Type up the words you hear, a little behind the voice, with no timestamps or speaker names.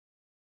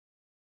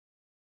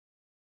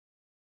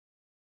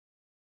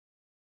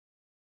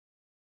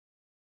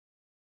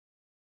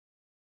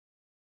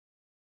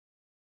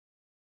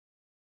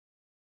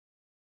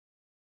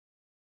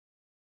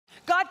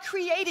God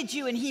created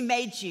you and he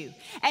made you.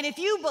 And if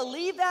you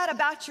believe that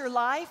about your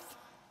life,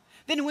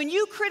 then when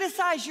you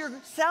criticize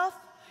yourself,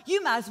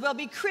 you might as well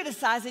be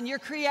criticizing your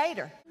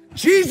Creator.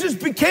 Jesus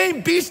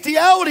became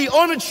bestiality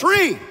on a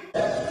tree.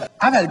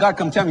 I've had God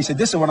come tell me, he said,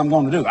 this is what I'm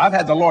going to do. I've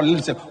had the Lord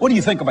listen, what do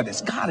you think about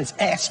this? God has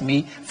asked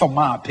me for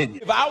my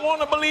opinion. If I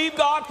want to believe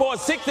God for a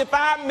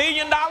 $65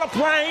 million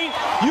plane,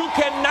 you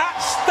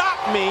cannot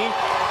stop me.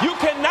 You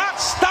cannot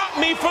stop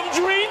me from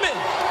dreaming.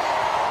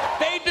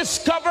 They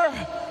discover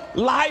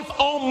life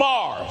on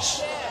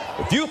Mars.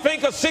 If you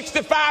think a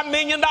 $65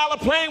 million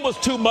plane was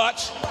too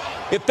much,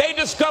 if they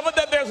discover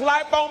that there's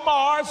life on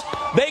Mars,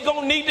 they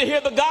gonna need to hear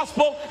the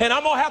gospel, and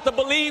I'm gonna have to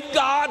believe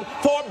God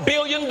for $1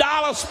 billion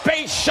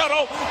space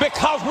shuttle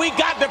because we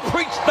got to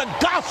preach the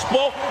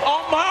gospel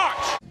on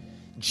Mars.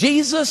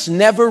 Jesus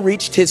never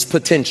reached his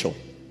potential.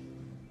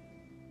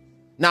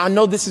 Now, I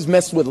know this is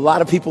messed with a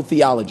lot of people's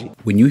theology.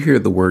 When you hear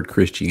the word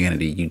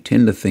Christianity, you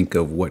tend to think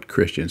of what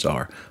Christians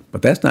are,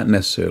 but that's not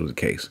necessarily the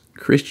case.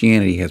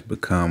 Christianity has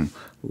become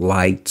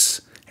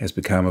lights, has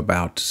become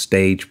about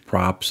stage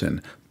props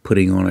and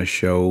putting on a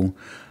show,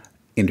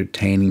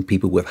 entertaining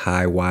people with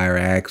high wire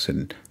acts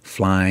and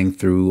flying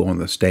through on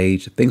the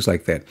stage, things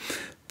like that.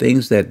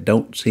 Things that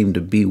don't seem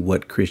to be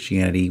what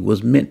Christianity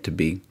was meant to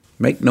be.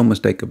 Make no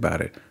mistake about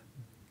it.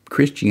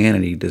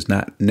 Christianity does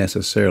not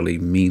necessarily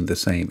mean the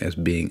same as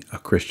being a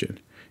Christian.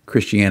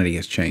 Christianity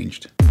has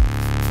changed.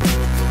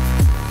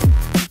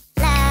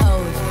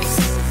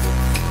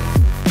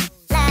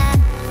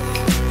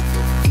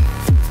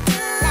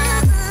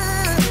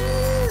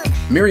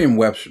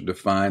 Merriam-Webster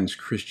defines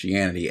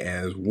Christianity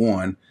as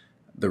 1,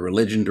 the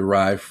religion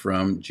derived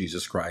from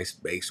Jesus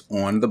Christ based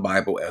on the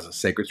Bible as a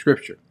sacred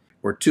scripture,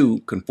 or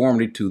 2,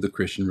 conformity to the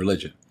Christian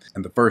religion.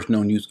 And the first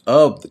known use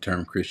of the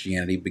term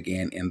Christianity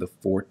began in the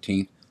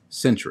 14th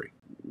century.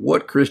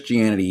 What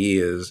Christianity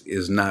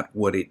is not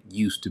what it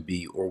used to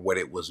be or what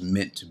it was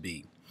meant to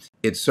be.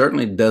 It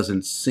certainly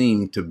doesn't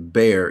seem to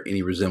bear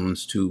any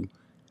resemblance to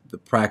the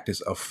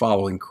practice of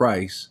following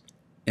Christ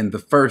in the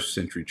first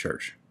century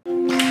church.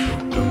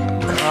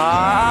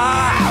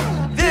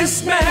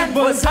 This man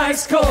was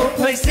ice cold,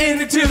 placed in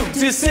the tomb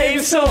to save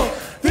his soul.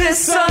 This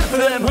son for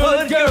them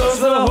hood girls,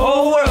 the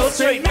whole world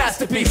straight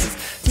masterpieces.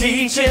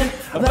 Teaching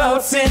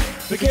about sin,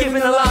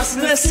 forgiving the lost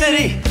in the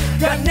city.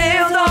 Got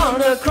nailed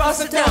on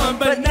across the town,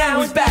 but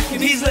now he's back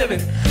and he's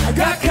living. I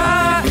got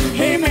caught,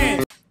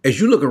 amen. As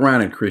you look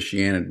around at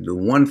Christianity, the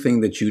one thing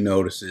that you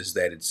notice is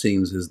that it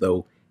seems as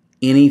though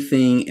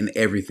anything and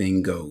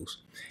everything goes.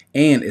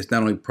 And it's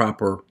not only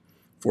proper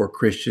for a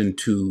Christian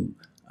to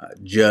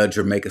judge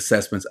or make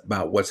assessments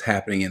about what's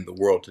happening in the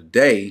world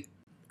today,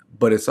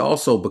 but it's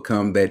also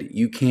become that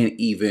you can't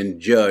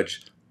even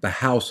judge the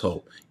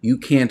household. You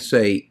can't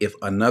say if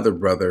another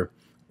brother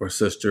or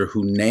sister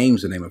who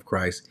names the name of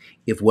Christ,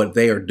 if what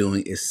they are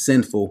doing is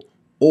sinful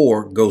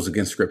or goes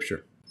against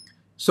Scripture.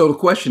 So the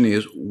question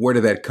is, where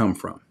did that come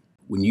from?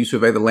 When you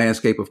survey the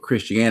landscape of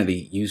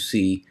Christianity, you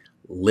see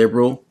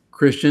liberal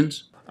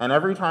Christians. And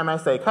every time I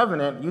say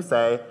covenant, you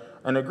say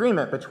an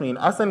agreement between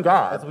us and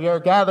God. As we are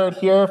gathered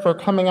here for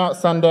Coming Out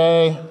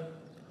Sunday,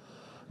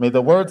 may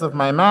the words of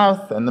my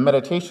mouth and the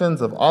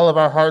meditations of all of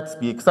our hearts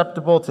be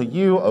acceptable to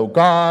you, O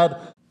God.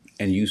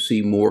 And you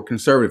see more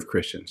conservative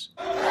Christians.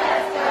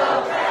 Let's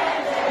go,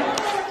 Brandon!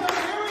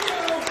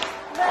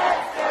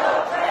 Let's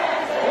go,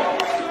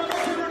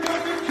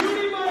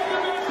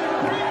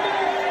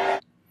 Brandon!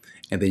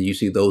 And then you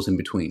see those in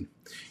between.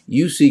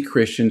 You see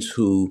Christians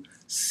who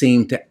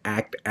seem to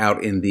act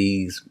out in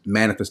these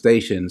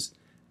manifestations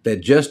that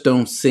just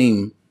don't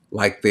seem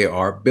like they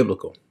are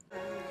biblical.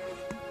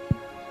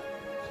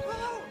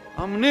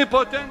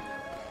 Omnipotent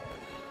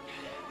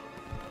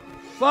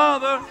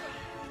Father,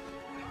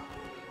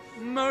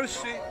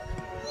 mercy.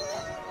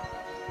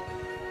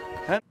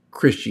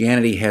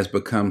 Christianity has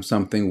become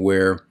something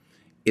where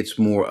it's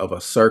more of a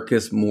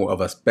circus, more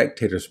of a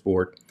spectator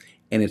sport,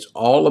 and it's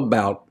all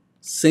about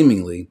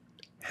seemingly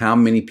how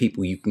many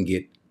people you can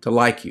get to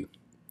like you,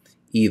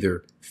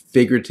 either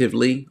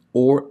figuratively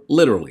or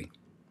literally.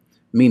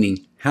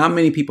 Meaning, how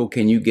many people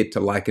can you get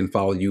to like and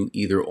follow you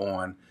either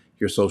on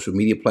your social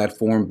media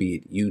platform, be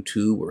it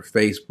YouTube or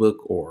Facebook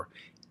or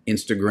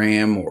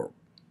Instagram or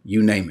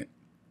you name it.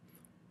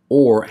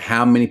 Or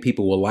how many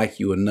people will like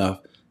you enough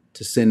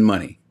to send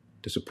money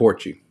to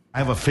support you. I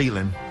have a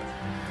feeling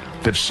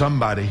that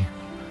somebody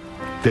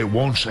that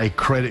wants a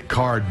credit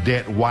card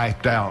debt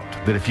wiped out,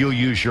 that if you'll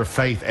use your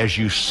faith as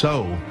you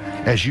sow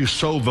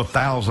the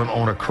 1,000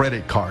 on a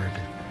credit card,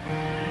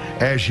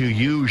 as you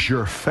use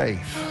your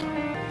faith,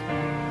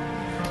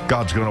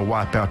 God's going to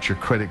wipe out your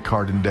credit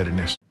card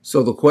indebtedness.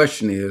 So the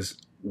question is,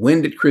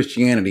 when did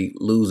Christianity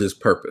lose its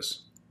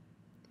purpose?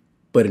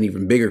 But an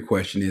even bigger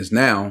question is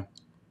now,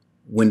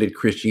 when did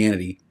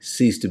Christianity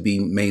cease to be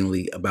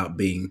mainly about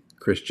being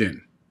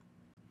Christian?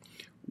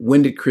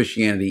 When did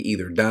Christianity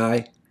either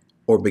die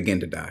or begin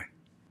to die?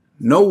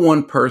 No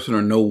one person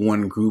or no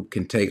one group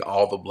can take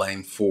all the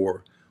blame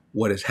for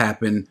what has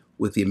happened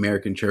with the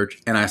American church.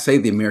 And I say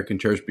the American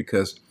church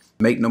because,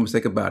 make no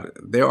mistake about it,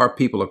 there are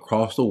people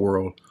across the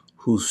world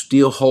who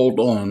still hold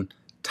on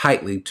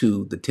tightly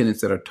to the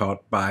tenets that are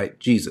taught by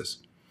Jesus,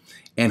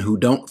 and who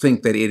don't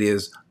think that it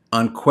is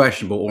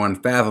unquestionable or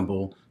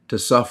unfathomable to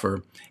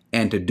suffer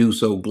and to do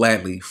so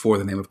gladly for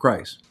the name of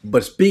Christ.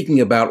 But speaking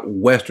about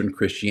Western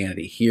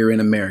Christianity here in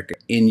America,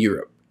 in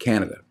Europe,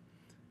 Canada,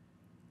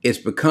 it's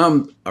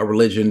become a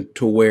religion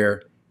to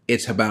where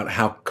it's about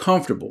how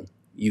comfortable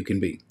you can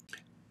be.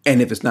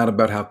 And if it's not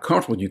about how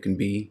comfortable you can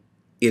be,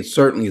 it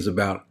certainly is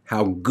about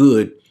how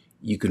good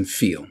you can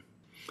feel.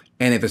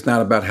 And if it's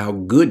not about how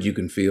good you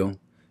can feel,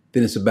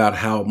 then it's about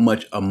how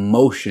much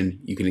emotion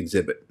you can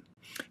exhibit.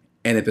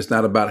 And if it's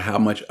not about how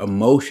much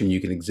emotion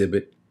you can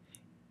exhibit,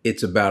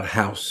 it's about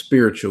how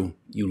spiritual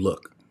you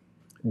look.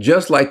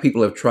 Just like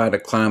people have tried to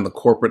climb the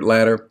corporate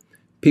ladder,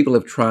 people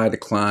have tried to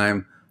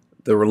climb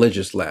the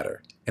religious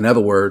ladder. In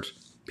other words,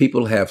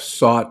 people have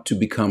sought to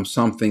become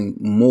something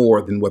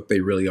more than what they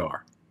really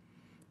are,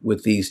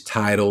 with these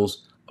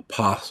titles: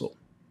 apostle,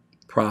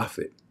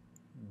 prophet,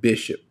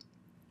 bishop.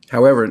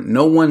 However,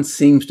 no one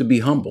seems to be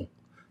humble.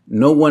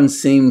 No one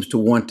seems to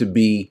want to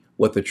be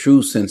what the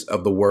true sense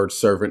of the word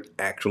servant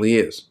actually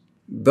is.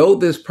 Though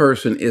this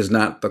person is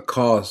not the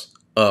cause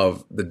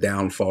of the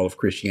downfall of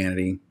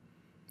Christianity,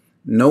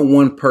 no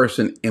one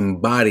person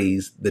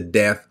embodies the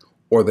death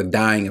or the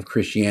dying of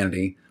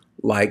Christianity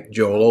like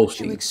Joel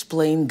Osteen. To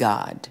explain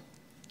God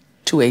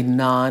to a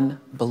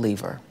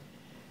non-believer.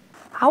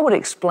 I would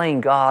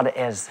explain God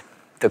as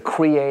the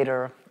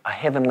creator, a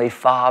heavenly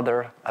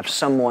father, of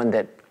someone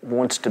that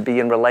wants to be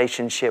in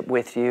relationship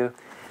with you,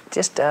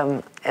 just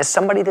as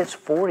somebody that's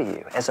for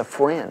you, as a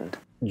friend.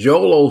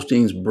 Joel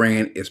Osteen's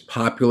brand is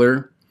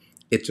popular,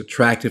 it's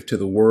attractive to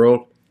the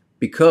world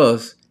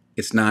because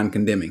it's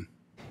non-condemning.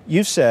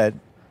 You've said,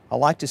 I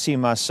like to see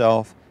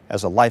myself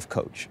as a life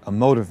coach, a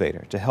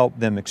motivator to help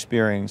them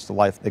experience the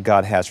life that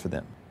God has for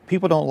them.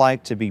 People don't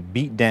like to be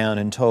beat down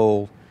and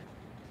told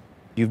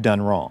you've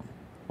done wrong.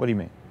 What do you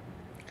mean?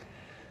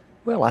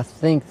 Well, I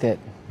think that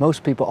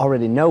most people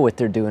already know what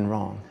they're doing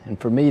wrong. And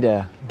for me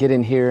to get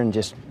in here and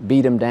just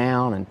beat them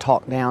down and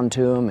talk down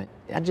to them,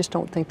 I just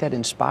don't think that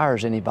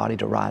inspires anybody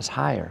to rise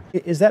higher.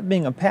 Is that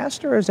being a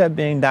pastor, or is that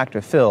being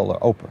Dr. Phil or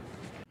Oprah?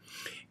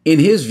 In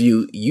his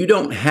view, you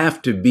don't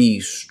have to be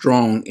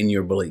strong in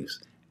your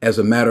beliefs. As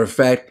a matter of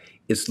fact,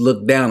 it's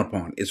looked down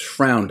upon, it's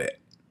frowned at.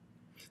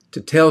 To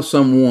tell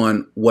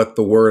someone what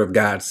the Word of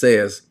God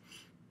says,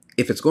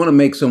 if it's going to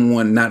make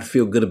someone not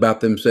feel good about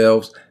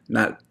themselves,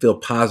 not feel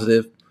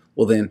positive,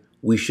 well then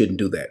we shouldn't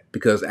do that.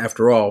 Because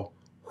after all,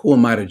 who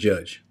am I to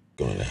judge?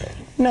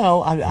 No,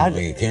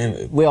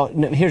 well,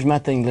 here's my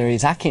thing, Larry,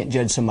 is I can't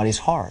judge somebody's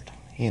heart,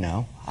 you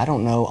know. I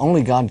don't know,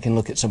 only God can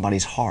look at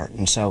somebody's heart.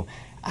 And so,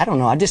 I don't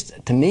know,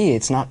 to me,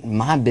 it's not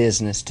my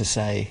business to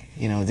say,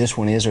 you know, this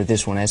one is or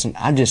this one isn't.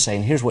 I'm just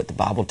saying, here's what the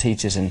Bible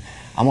teaches, and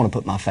I want to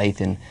put my faith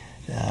in,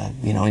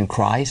 you know, in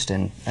Christ.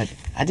 And I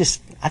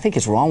think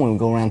it's wrong when we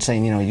go around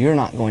saying, you know, you're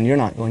not going,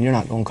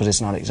 because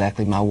it's not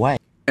exactly my way.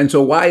 And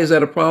so why is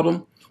that a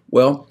problem?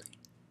 Well,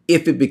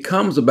 if it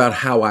becomes about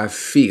how I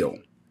feel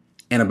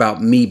and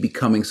about me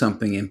becoming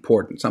something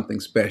important, something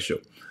special,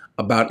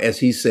 about, as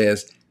he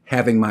says,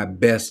 having my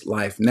best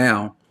life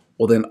now,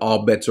 well, then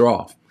all bets are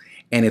off.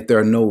 And if there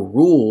are no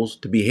rules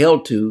to be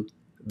held to,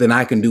 then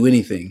I can do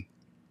anything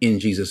in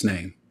Jesus'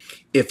 name.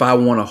 If I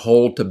want to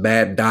hold to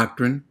bad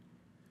doctrine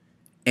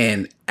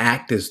and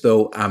act as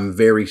though I'm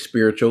very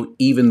spiritual,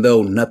 even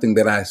though nothing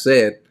that I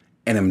said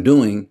and am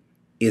doing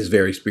is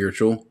very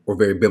spiritual or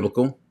very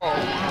biblical,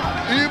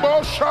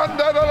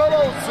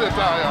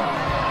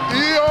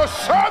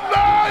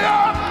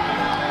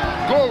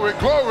 glory,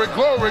 glory,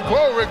 glory,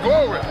 glory,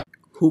 glory.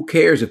 Who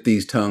cares if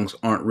these tongues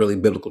aren't really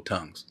biblical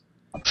tongues?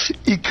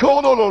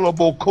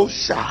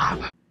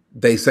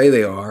 They say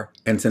they are,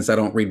 and since I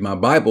don't read my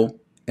Bible,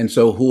 and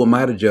so who am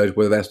I to judge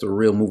whether that's the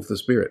real move of the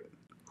Spirit?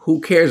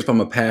 Who cares if I'm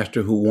a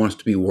pastor who wants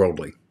to be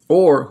worldly?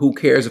 Or who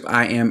cares if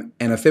I am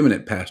an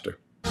effeminate pastor?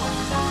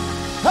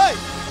 Hey!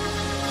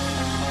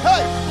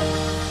 Hey!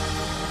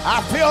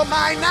 I feel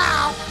mine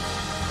now.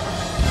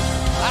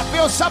 I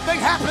feel something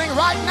happening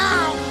right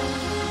now.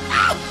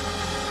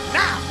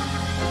 Now!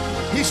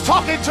 He's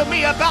talking to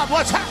me about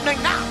what's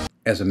happening now.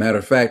 As a matter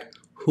of fact,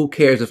 who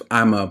cares if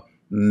I'm a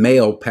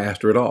male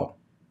pastor at all?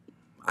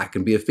 I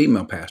can be a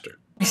female pastor.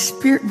 My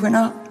spirit went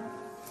up,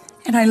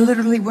 and I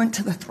literally went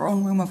to the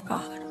throne room of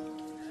God.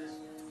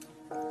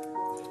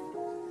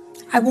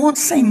 I won't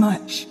say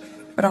much,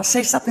 but I'll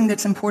say something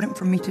that's important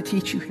for me to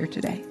teach you here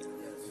today.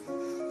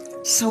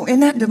 So in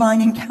that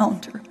divine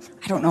encounter,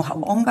 I don't know how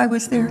long I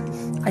was there.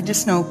 I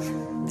just know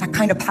that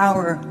kind of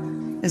power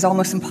is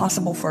almost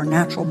impossible for a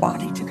natural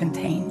body to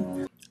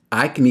contain.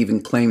 I can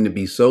even claim to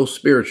be so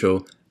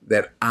spiritual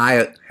that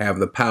I have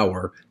the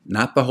power,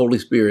 not the Holy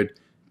Spirit,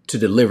 to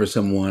deliver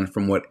someone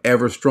from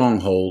whatever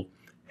stronghold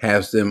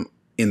has them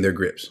in their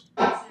grips.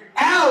 Out,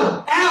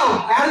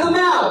 out of the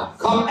mouth.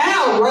 Come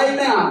out right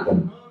now.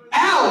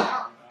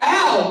 Out,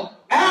 out,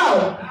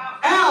 out,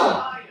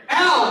 out,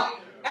 out.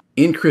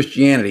 In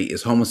Christianity,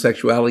 is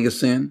homosexuality a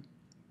sin?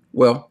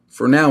 Well,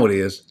 for now it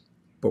is,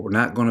 but we're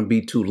not going to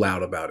be too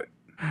loud about it.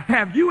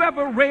 Have you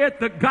ever read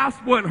the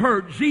gospel and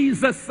heard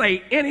Jesus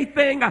say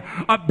anything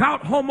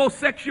about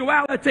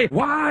homosexuality?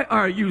 Why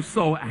are you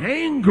so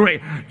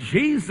angry?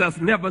 Jesus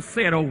never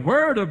said a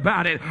word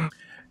about it.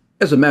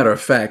 As a matter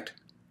of fact,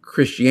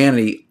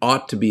 Christianity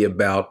ought to be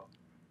about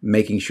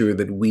making sure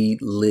that we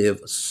live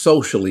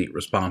socially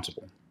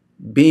responsible.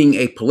 Being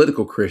a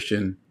political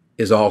Christian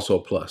is also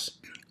a plus.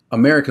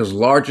 America's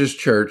largest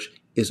church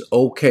is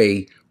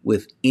okay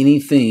with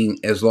anything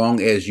as long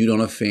as you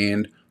don't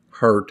offend,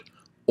 hurt,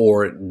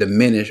 or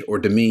diminish or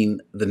demean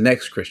the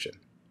next Christian.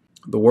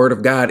 The Word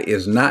of God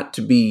is not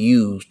to be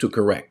used to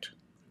correct.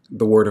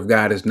 The Word of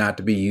God is not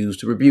to be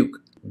used to rebuke.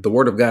 The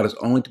Word of God is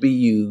only to be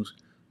used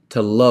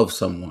to love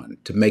someone,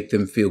 to make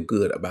them feel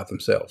good about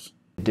themselves.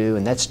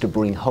 And that's to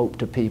bring hope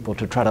to people,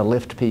 to try to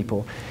lift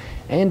people,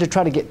 and to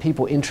try to get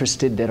people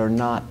interested that are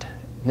not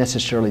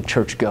necessarily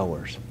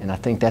churchgoers. And I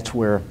think that's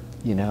where,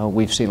 you know,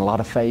 we've seen a lot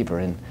of favor.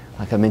 And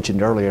like I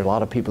mentioned earlier, a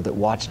lot of people that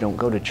watch don't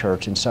go to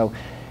church. And so,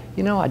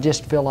 you know, I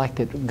just feel like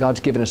that God's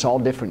given us all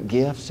different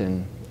gifts,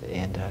 and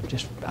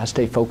I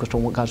stay focused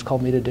on what God's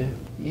called me to do.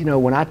 You know,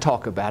 when I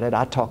talk about it,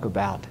 I talk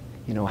about,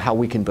 you know, how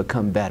we can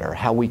become better,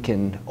 how we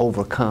can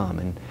overcome.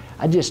 And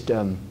I just,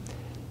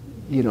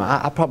 you know,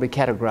 I probably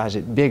categorize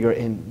it bigger,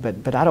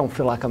 but I don't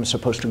feel like I'm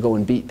supposed to go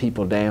and beat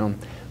people down.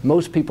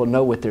 Most people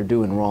know what they're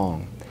doing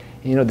wrong.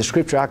 You know, the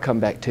scripture I come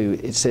back to,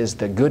 it says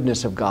the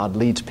goodness of God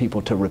leads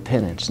people to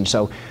repentance. And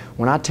so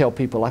when I tell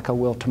people, like I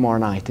will tomorrow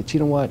night, that, you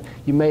know what,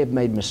 you may have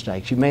made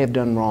mistakes, you may have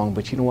done wrong,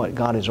 but you know what,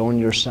 God is on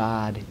your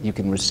side. You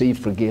can receive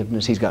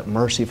forgiveness. He's got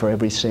mercy for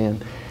every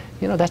sin.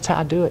 You know, that's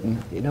how I do it.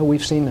 And, you know,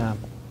 we've seen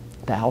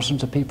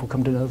thousands of people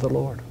come to know the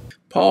Lord.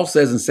 Paul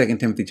says in 2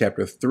 Timothy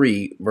chapter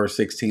 3, verse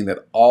 16,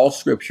 that all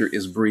scripture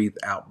is breathed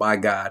out by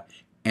God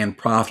and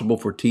profitable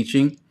for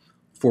teaching,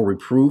 for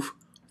reproof,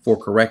 for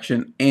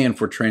correction, and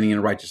for training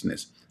in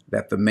righteousness,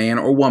 that the man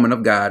or woman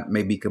of God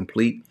may be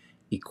complete,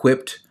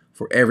 equipped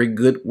for every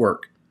good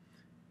work.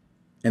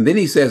 And then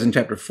he says in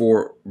chapter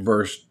 4,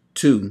 verse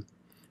 2,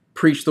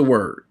 preach the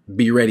word,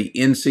 be ready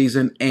in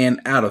season and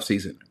out of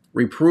season,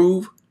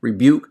 reprove,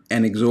 rebuke,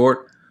 and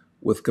exhort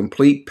with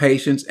complete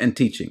patience and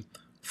teaching.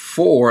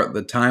 For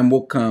the time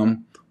will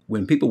come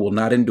when people will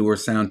not endure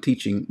sound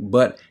teaching,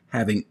 but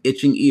having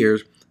itching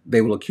ears,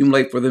 they will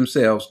accumulate for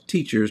themselves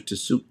teachers to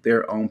suit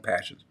their own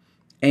passions,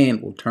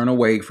 and will turn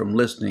away from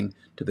listening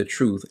to the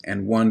truth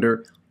and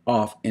wander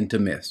off into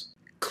myths.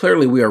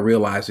 Clearly, we are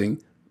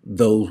realizing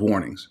those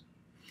warnings.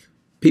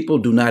 People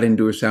do not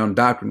endure sound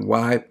doctrine.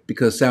 Why?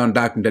 Because sound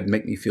doctrine doesn't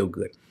make me feel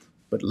good.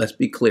 But let's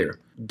be clear.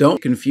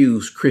 Don't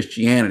confuse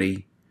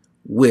Christianity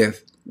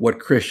with what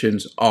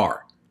Christians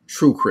are,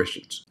 true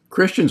Christians.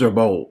 Christians are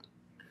bold.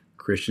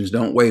 Christians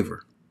don't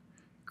waver.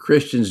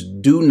 Christians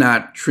do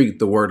not treat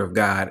the Word of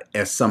God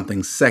as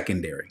something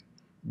secondary,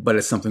 but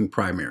as something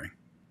primary.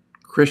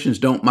 Christians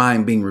don't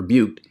mind being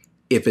rebuked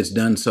if it's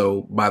done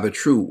so by the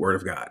true Word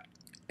of God.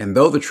 And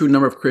though the true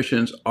number of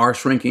Christians are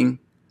shrinking,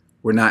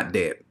 we're not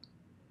dead.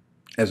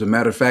 As a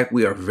matter of fact,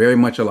 we are very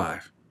much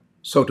alive.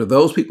 So to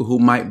those people who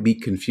might be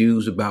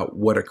confused about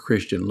what a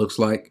Christian looks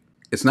like,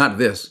 it's not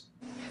this.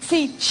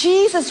 See,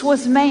 Jesus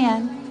was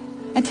man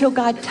until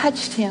God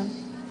touched him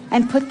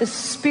and put the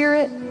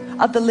Spirit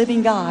of the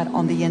living God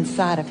on the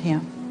inside of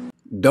him.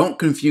 Don't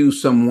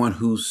confuse someone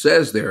who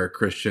says they're a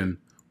Christian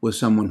with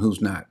someone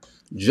who's not.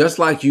 Just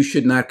like you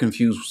should not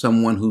confuse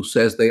someone who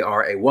says they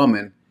are a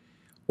woman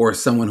or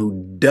someone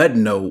who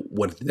doesn't know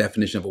what the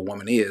definition of a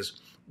woman is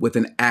with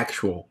an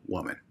actual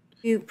woman.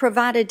 You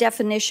provide a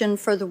definition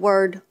for the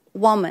word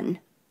woman.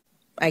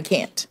 I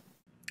can't.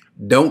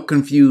 Don't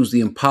confuse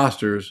the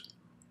imposters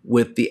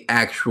with the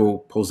actual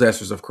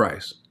possessors of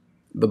Christ.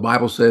 The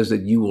Bible says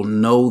that you will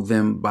know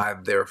them by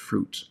their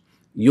fruits.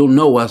 You'll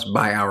know us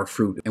by our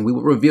fruit, and we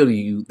will reveal to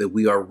you that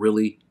we are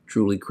really,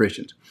 truly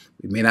Christians.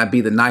 We may not be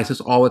the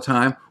nicest all the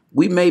time.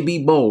 We may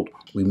be bold.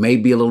 We may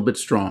be a little bit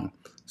strong.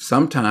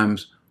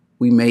 Sometimes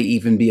we may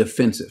even be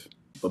offensive.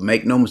 But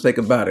make no mistake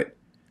about it.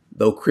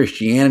 Though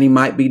Christianity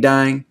might be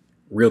dying,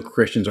 real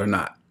Christians are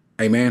not.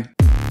 Amen.